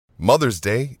Mother's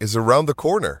Day is around the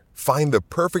corner. Find the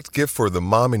perfect gift for the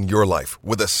mom in your life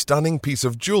with a stunning piece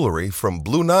of jewelry from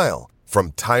Blue Nile.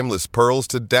 From timeless pearls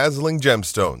to dazzling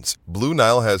gemstones, Blue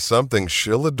Nile has something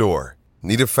she'll adore.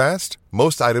 Need it fast?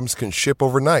 Most items can ship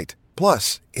overnight.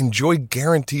 Plus, enjoy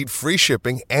guaranteed free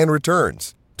shipping and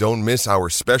returns. Don't miss our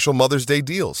special Mother's Day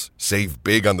deals. Save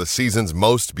big on the season's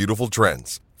most beautiful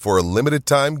trends. For a limited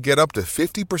time, get up to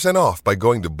 50% off by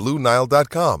going to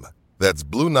BlueNile.com. That's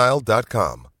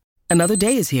BlueNile.com. Another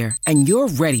day is here, and you're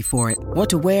ready for it. What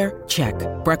to wear? Check.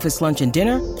 Breakfast, lunch, and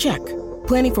dinner? Check.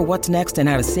 Planning for what's next and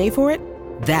how to save for it?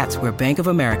 That's where Bank of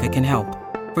America can help.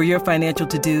 For your financial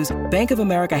to-dos, Bank of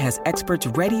America has experts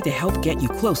ready to help get you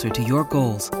closer to your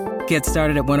goals. Get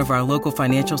started at one of our local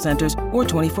financial centers or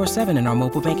 24/7 in our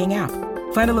mobile banking app.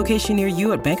 Find a location near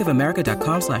you at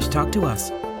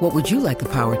bankofamerica.com/talktous. What would you like the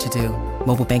power to do?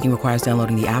 Mobile banking requires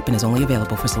downloading the app and is only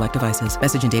available for select devices.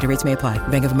 Message and data rates may apply.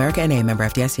 Bank of America N.A., member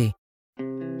FDIC.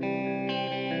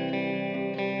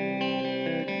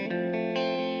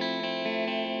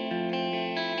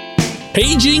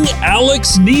 Paging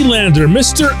Alex Nylander.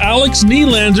 Mr. Alex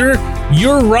Nylander,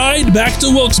 your ride back to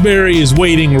Wilkes-Barre is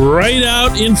waiting right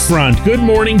out in front. Good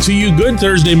morning to you. Good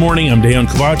Thursday morning. I'm Dejan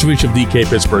Kovacevic of DK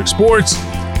Pittsburgh Sports,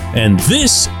 and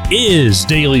this is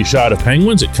Daily Shot of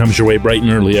Penguins. It comes your way bright and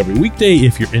early every weekday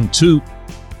if you're into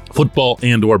football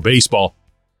and or baseball.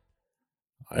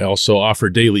 I also offer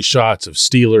daily shots of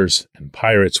Steelers and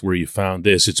Pirates where you found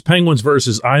this. It's Penguins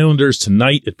versus Islanders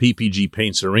tonight at PPG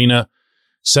Paints Arena.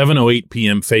 7:08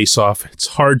 p.m. face-off. It's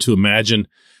hard to imagine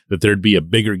that there'd be a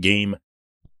bigger game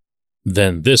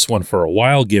than this one for a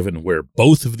while, given where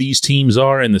both of these teams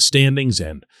are in the standings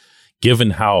and given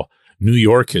how New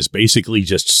York has basically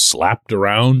just slapped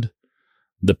around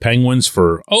the Penguins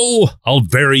for, a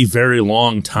very, very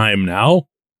long time now.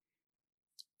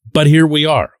 But here we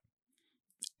are.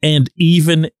 And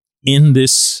even in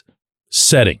this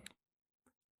setting,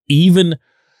 even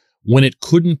when it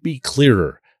couldn't be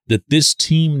clearer that this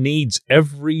team needs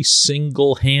every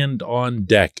single hand on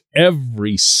deck,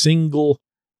 every single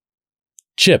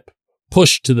chip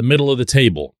pushed to the middle of the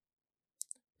table,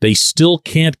 they still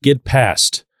can't get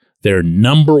past their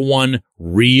number one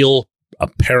real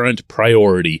apparent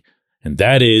priority, and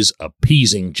that is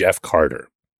appeasing Jeff Carter.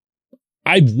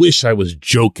 I wish I was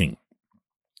joking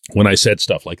when I said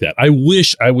stuff like that. I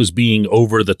wish I was being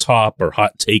over the top or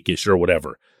hot take-ish or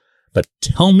whatever. But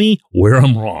tell me where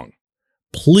I'm wrong.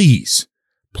 Please,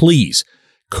 please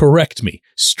correct me,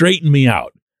 straighten me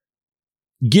out.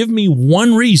 Give me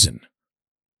one reason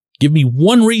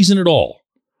at all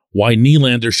why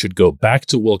Nylander should go back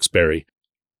to Wilkes-Barre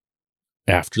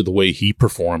after the way he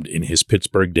performed in his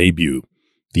Pittsburgh debut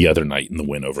the other night in the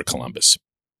win over Columbus.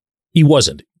 He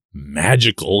wasn't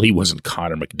magical. He wasn't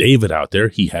Connor McDavid out there.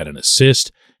 He had an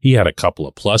assist. He had a couple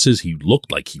of pluses. He looked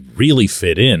like he really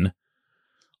fit in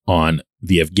on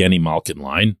the Evgeny Malkin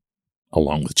line,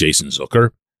 along with Jason Zucker.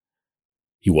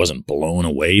 He wasn't blown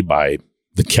away by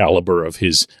the caliber of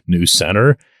his new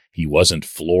center. He wasn't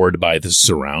floored by the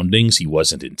surroundings. He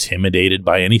wasn't intimidated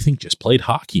by anything, just played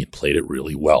hockey and played it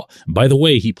really well. And by the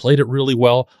way, he played it really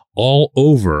well all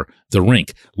over the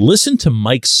rink. Listen to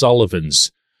Mike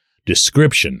Sullivan's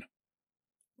description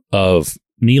of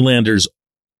Nylander's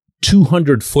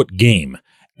 200-foot game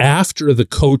after the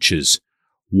coaches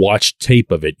watched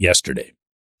tape of it yesterday.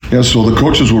 Yeah, so the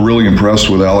coaches were really impressed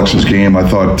with Alex's game. I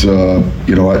thought,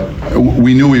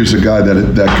 we knew he was a guy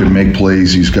that could make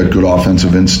plays. He's got good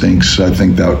offensive instincts. I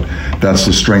think that's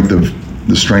the strength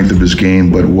of his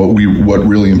game. But what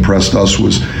really impressed us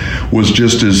was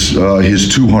just his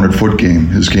 200-foot game,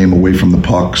 his game away from the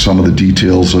puck, some of the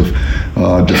details of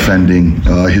defending,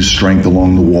 his strength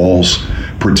along the walls,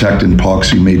 protecting pucks.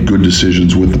 He made good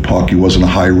decisions with the puck. He wasn't a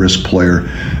high-risk player.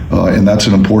 And that's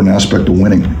an important aspect of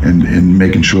winning and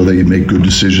making sure that you make good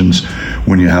decisions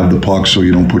when you have the puck so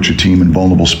you don't put your team in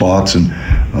vulnerable spots. And,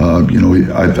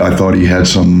 I thought he had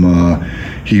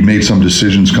he made some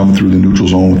decisions coming through the neutral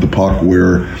zone with the puck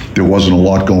where there wasn't a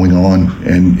lot going on,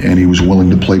 and he was willing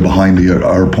to play behind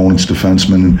our opponent's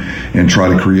defenseman and try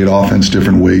to create offense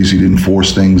different ways. He didn't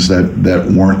force things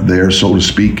that weren't there, so to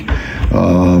speak.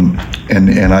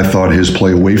 And I thought his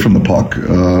play away from the puck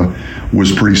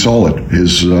was pretty solid.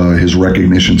 His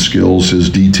recognition skills, his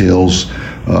details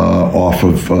off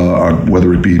of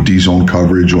whether it be D-zone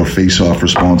coverage or face-off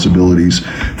responsibilities,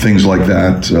 things like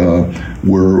that,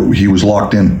 where he was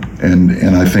locked in.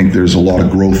 And I think there's a lot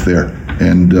of growth there,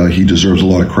 and he deserves a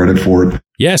lot of credit for it.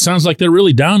 Yeah, sounds like they're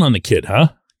really down on the kid, huh?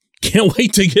 Can't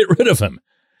wait to get rid of him.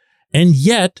 And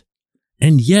yet,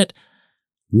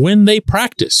 when they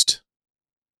practiced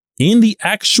in the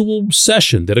actual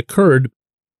session that occurred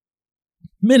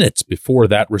minutes before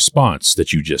that response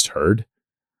that you just heard,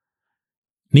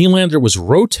 Nylander was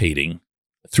rotating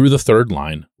through the third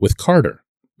line with Carter.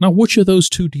 Now, which of those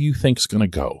two do you think is going to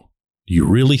go? Do you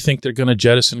really think they're going to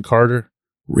jettison Carter?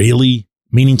 Really?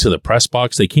 Meaning to the press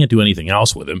box? They can't do anything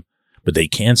else with him, but they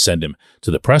can send him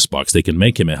to the press box. They can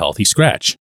make him a healthy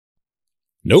scratch.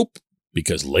 Nope,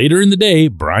 because later in the day,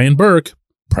 Brian Burke,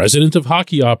 president of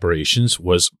hockey operations,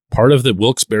 was part of the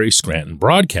Wilkes-Barre Scranton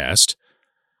broadcast.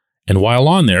 And while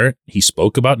on there, he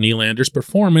spoke about Nylander's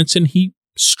performance, and he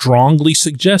strongly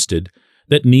suggested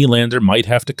that Nylander might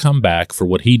have to come back for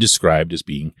what he described as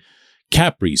being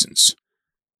cap reasons.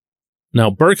 Now,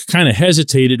 Burke kind of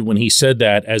hesitated when he said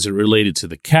that as it related to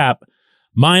the cap.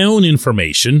 My own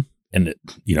information, and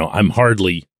I'm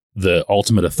hardly the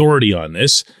ultimate authority on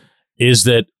this, is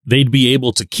that they'd be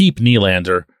able to keep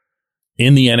Nylander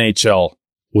in the NHL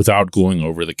without going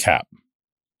over the cap.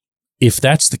 If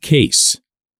that's the case,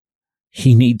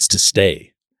 he needs to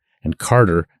stay, and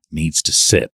Carter needs to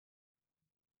sit.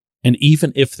 And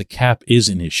even if the cap is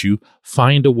an issue,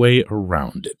 find a way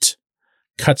around it.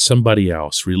 Cut somebody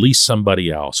else, release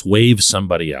somebody else, waive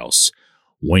somebody else.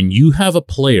 When you have a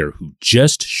player who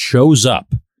just shows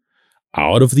up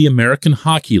out of the American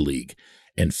Hockey League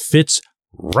and fits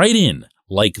right in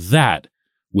like that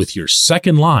with your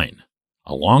second line,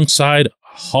 alongside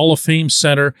a Hall of Fame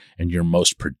center and your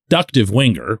most productive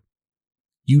winger,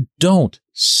 you don't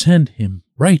send him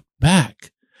right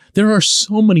back. There are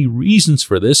so many reasons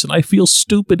for this, and I feel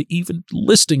stupid even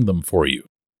listing them for you.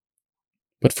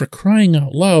 But for crying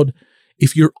out loud,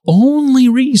 if your only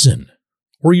reason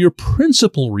or your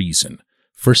principal reason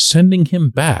for sending him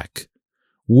back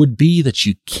would be that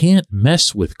you can't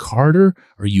mess with Carter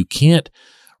or you can't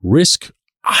risk,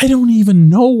 I don't even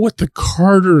know what the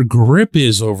Carter grip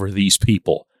is over these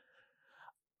people.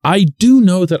 I do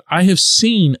know that I have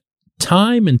seen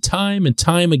time and time and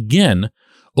time again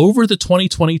over the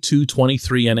 2022-23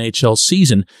 NHL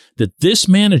season that this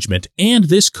management and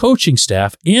this coaching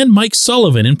staff, and Mike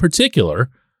Sullivan in particular,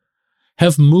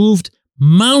 have moved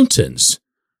mountains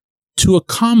to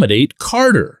accommodate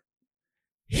Carter.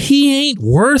 He ain't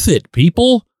worth it,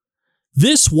 people.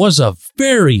 This was a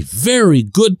very, very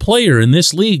good player in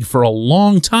this league for a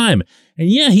long time. And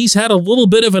yeah, he's had a little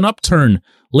bit of an upturn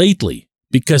lately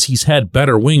because he's had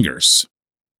better wingers.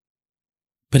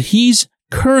 But he's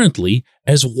currently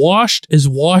as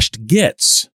washed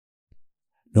gets.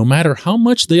 No matter how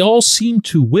much they all seem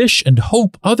to wish and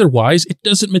hope otherwise, it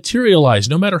doesn't materialize.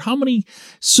 No matter how many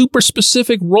super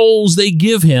specific roles they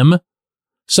give him,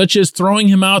 such as throwing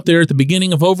him out there at the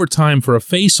beginning of overtime for a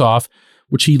face-off,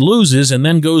 which he loses and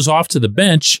then goes off to the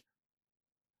bench,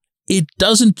 it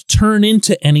doesn't turn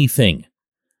into anything.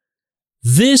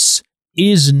 This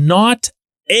is not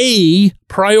a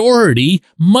priority,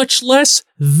 much less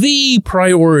the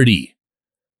priority.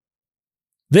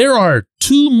 There are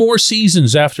 2 more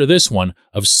seasons after this one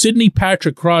of Sidney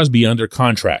Patrick Crosby under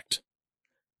contract.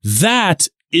 That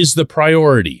is the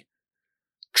priority.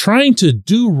 Trying to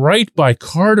do right by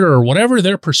Carter or whatever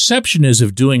their perception is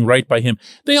of doing right by him,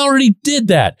 they already did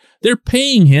that. They're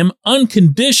paying him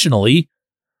unconditionally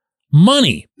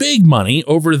money, big money,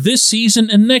 over this season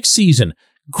and next season.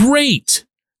 Great.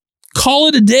 Call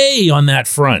it a day on that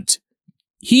front.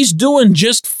 He's doing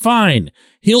just fine.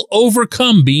 He'll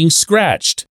overcome being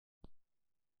scratched.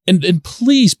 And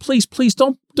please, please, please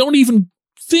don't even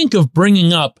think of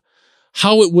bringing up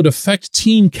how it would affect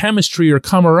team chemistry or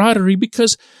camaraderie,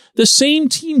 because the same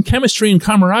team chemistry and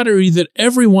camaraderie that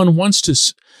everyone wants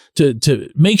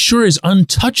to make sure is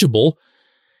untouchable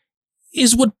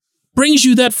is what brings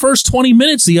you that first 20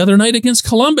 minutes the other night against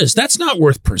Columbus. That's not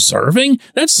worth preserving.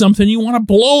 That's something you want to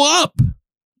blow up.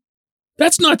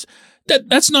 That's not,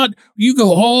 you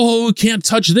go, oh, can't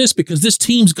touch this because this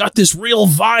team's got this real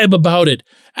vibe about it.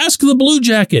 Ask the Blue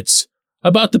Jackets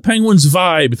about the Penguins'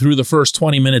 vibe through the first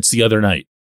 20 minutes the other night.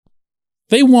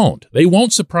 They won't. They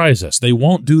won't surprise us. They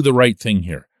won't do the right thing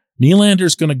here.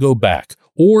 Nylander's going to go back,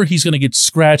 or he's going to get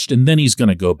scratched and then he's going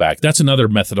to go back. That's another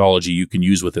methodology you can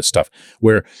use with this stuff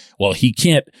where, well, he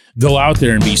can't go out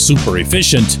there and be super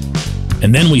efficient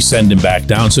and then we send him back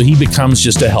down so he becomes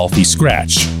just a healthy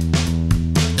scratch.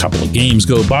 A couple of games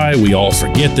go by, we all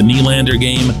forget the Nylander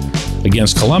game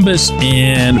against Columbus,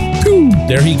 and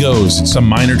there he goes. Some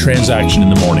minor transaction in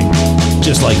the morning.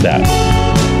 Just like that.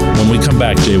 When we come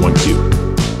back, J1Q.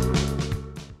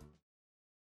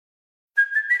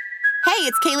 Hey,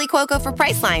 it's Kaylee Cuoco for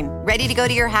Priceline. Ready to go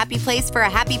to your happy place for a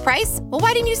happy price? Well,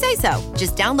 why didn't you say so?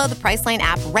 Just download the Priceline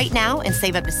app right now and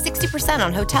save up to 60%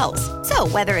 on hotels. So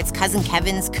whether it's Cousin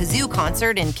Kevin's Kazoo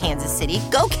Concert in Kansas City,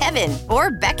 go Kevin, or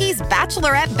Becky's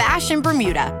Bachelorette Bash in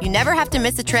Bermuda, you never have to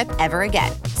miss a trip ever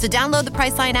again. So download the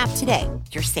Priceline app today.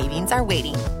 Your savings are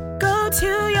waiting. Go to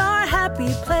your happy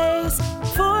place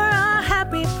for a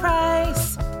happy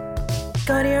price.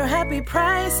 Go to your happy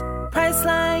price,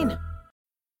 Priceline.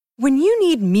 When you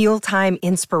need mealtime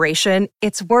inspiration,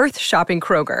 it's worth shopping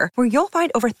Kroger, where you'll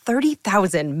find over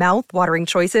 30,000 mouth-watering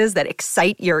choices that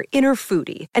excite your inner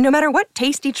foodie. And no matter what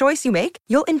tasty choice you make,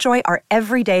 you'll enjoy our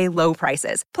everyday low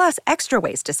prices, plus extra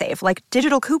ways to save, like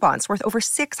digital coupons worth over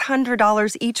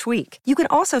 $600 each week. You can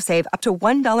also save up to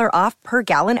 $1 off per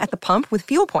gallon at the pump with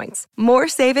fuel points. More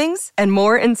savings and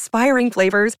more inspiring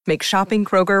flavors make shopping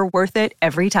Kroger worth it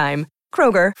every time.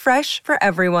 Kroger, fresh for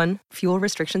everyone. Fuel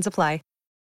restrictions apply.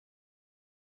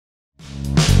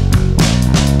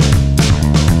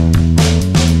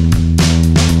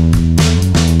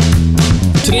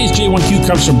 Today's J1Q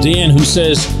comes from Dan, who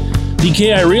says,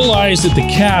 DK, I realize that the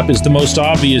cap is the most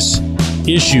obvious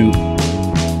issue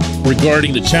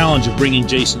regarding the challenge of bringing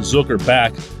Jason Zucker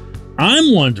back.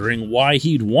 I'm wondering why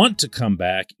he'd want to come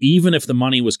back, even if the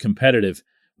money was competitive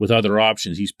with other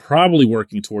options. He's probably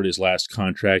working toward his last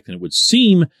contract, and it would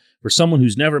seem for someone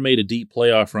who's never made a deep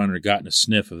playoff run or gotten a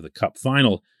sniff of the Cup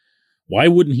final, why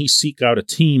wouldn't he seek out a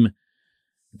team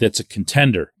that's a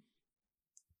contender?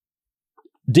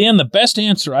 Dan, the best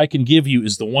answer I can give you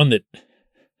is the one that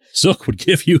Zook would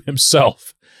give you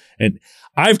himself. And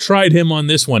I've tried him on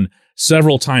this one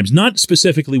several times, not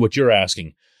specifically what you're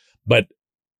asking, but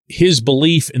his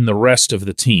belief in the rest of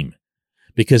the team.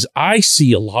 Because I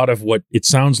see a lot of what it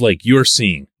sounds like you're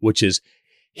seeing, which is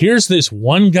here's this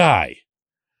one guy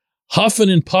huffing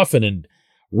and puffing and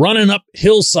running up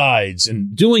hillsides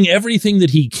and doing everything that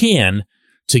he can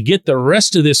to get the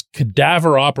rest of this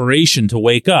cadaver operation to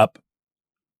wake up.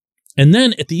 And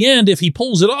then at the end, if he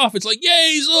pulls it off, it's like,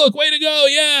 yay, Zook, way to go.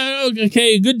 Yeah,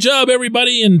 okay, good job,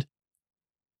 everybody. And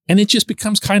it just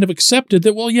becomes kind of accepted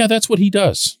that, well, yeah, that's what he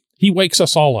does. He wakes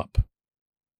us all up.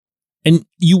 And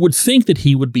you would think that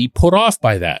he would be put off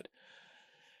by that.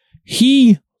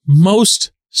 He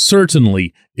most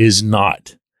certainly is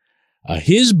not.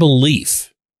 His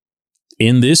belief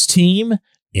in this team,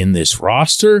 in this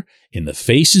roster, in the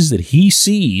faces that he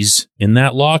sees in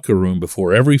that locker room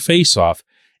before every face-off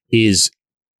is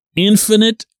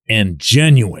infinite and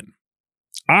genuine.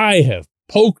 I have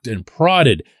poked and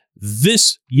prodded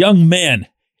this young man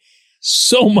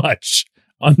so much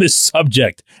on this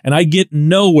subject, and I get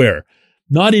nowhere.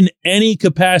 Not in any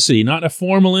capacity, not in a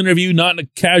formal interview, not in a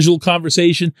casual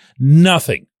conversation,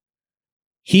 nothing.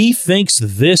 He thinks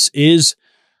this is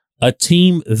a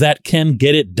team that can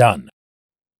get it done.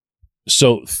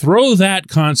 So throw that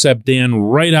concept, Dan,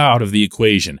 right out of the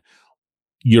equation.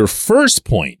 Your first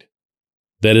point,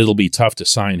 that it'll be tough to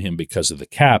sign him because of the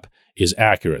cap, is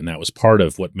accurate, and that was part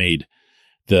of what made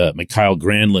the Mikael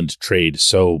Granlund trade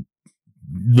so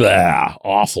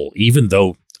awful, even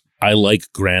though I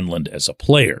like Granlund as a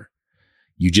player.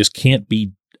 You just can't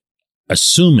be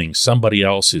assuming somebody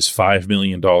else's $5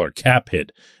 million cap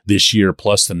hit this year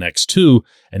plus the next two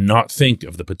and not think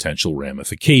of the potential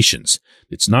ramifications.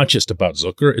 It's not just about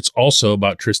Zucker, it's also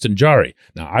about Tristan Jarry.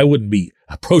 Now, I wouldn't be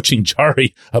approaching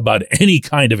Jarry about any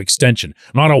kind of extension,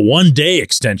 not a one-day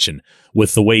extension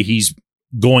with the way he's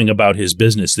going about his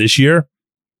business this year.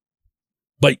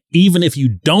 But even if you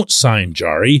don't sign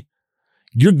Jarry,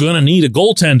 you're going to need a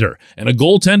goaltender, and a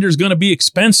goaltender is going to be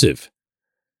expensive.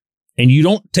 And you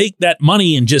don't take that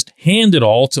money and just hand it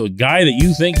all to a guy that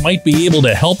you think might be able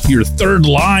to help your third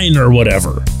line or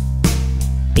whatever.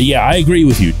 But yeah, I agree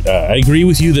with you. I agree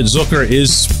with you that Zucker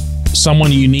is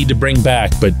someone you need to bring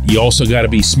back, but you also got to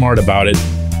be smart about it.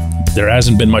 There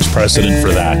hasn't been much precedent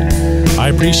for that. I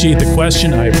appreciate the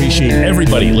question. I appreciate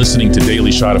everybody listening to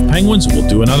Daily Shot of Penguins. We'll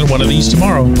do another one of these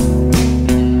tomorrow.